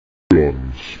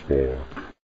Dunspark.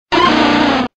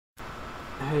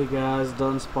 Hey guys,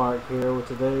 Dunspark here with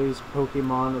today's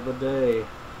Pokemon of the day.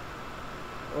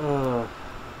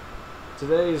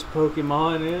 Today's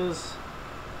Pokemon is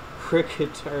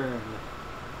Cricketern.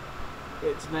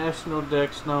 Its national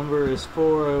dex number is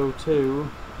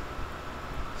 402.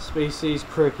 Species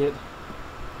Cricket.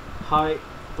 Height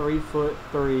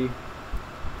 3'3".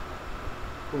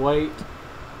 Weight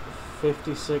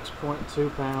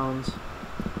 56.2 pounds.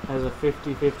 Has a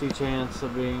 50-50 chance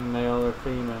of being male or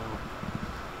female.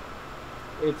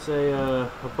 It's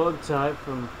a bug type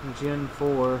from Gen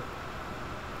 4.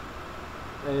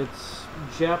 Its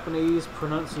Japanese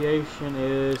pronunciation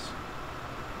is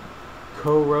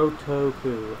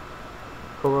Korotoku.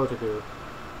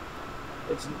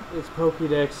 Its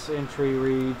Pokédex entry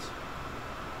reads,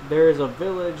 "There is a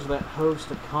village that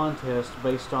hosts a contest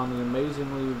based on the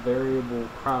amazingly variable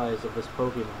cries of this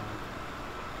Pokemon."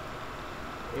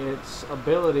 Its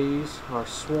abilities are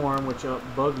Swarm, which up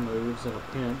bug moves in a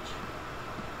pinch,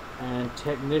 and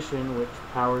Technician, which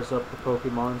powers up the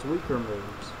Pokemon's weaker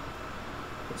moves.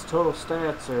 Its total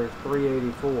stats are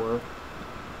 384.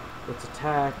 Its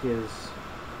attack is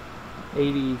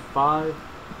 85,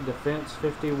 defense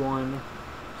 51,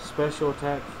 special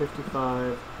attack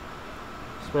 55,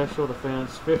 special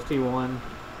defense 51,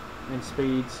 and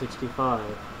speed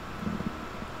 65.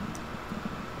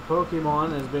 The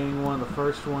Pokemon, as being one of the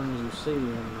first ones you see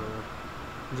in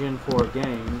the Gen 4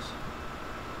 games,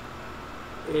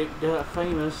 it got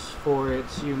famous for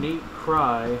its unique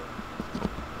cry,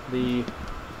 the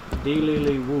Dee Lee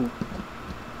Lee WHOop.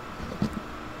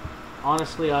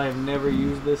 Honestly, I have never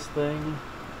used this thing.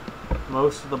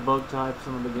 Most of the bug types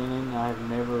in the beginning, I have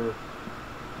never,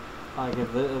 like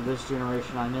of this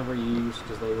generation, I never used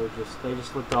because they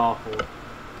just looked awful.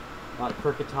 Like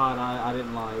Cricketern, I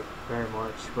didn't like very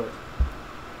much, but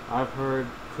I've heard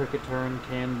Cricketern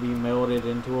can be melded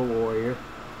into a warrior.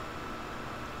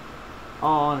 Oh,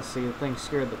 honestly, the thing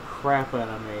scared the crap out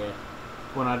of me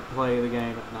when I'd play the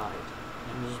game at night.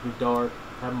 And it'd just be dark,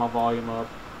 have my volume up,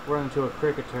 run into a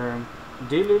Cricketern.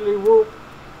 Dee Lee Lee WHOop!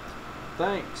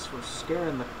 Thanks for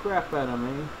scaring the crap out of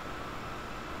me.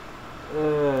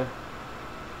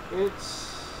 It's,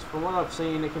 from what I've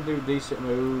seen, it can do decent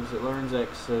moves. It learns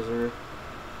X Scissor.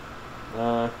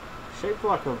 Shaped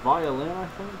like a violin, I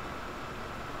think.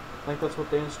 I think that's what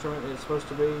the instrument is supposed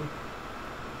to be.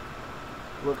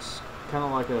 Looks kind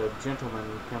of like a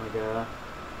gentleman kind of guy.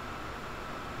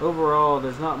 Overall,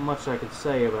 there's not much I could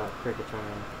say about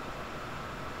Cricketern.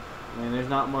 I mean, there's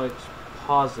not much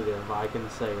positive I can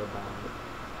say about it.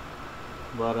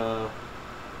 But,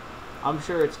 I'm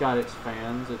sure it's got its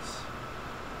fans. It's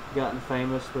gotten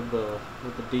famous with the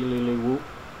Dee Lee Lee WHOop.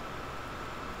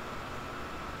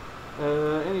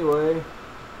 Anyway,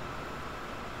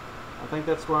 I think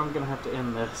that's where I'm gonna have to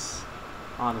end this,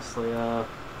 honestly.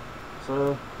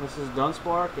 So this is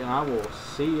Dunspark, and I will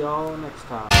see y'all next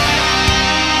time.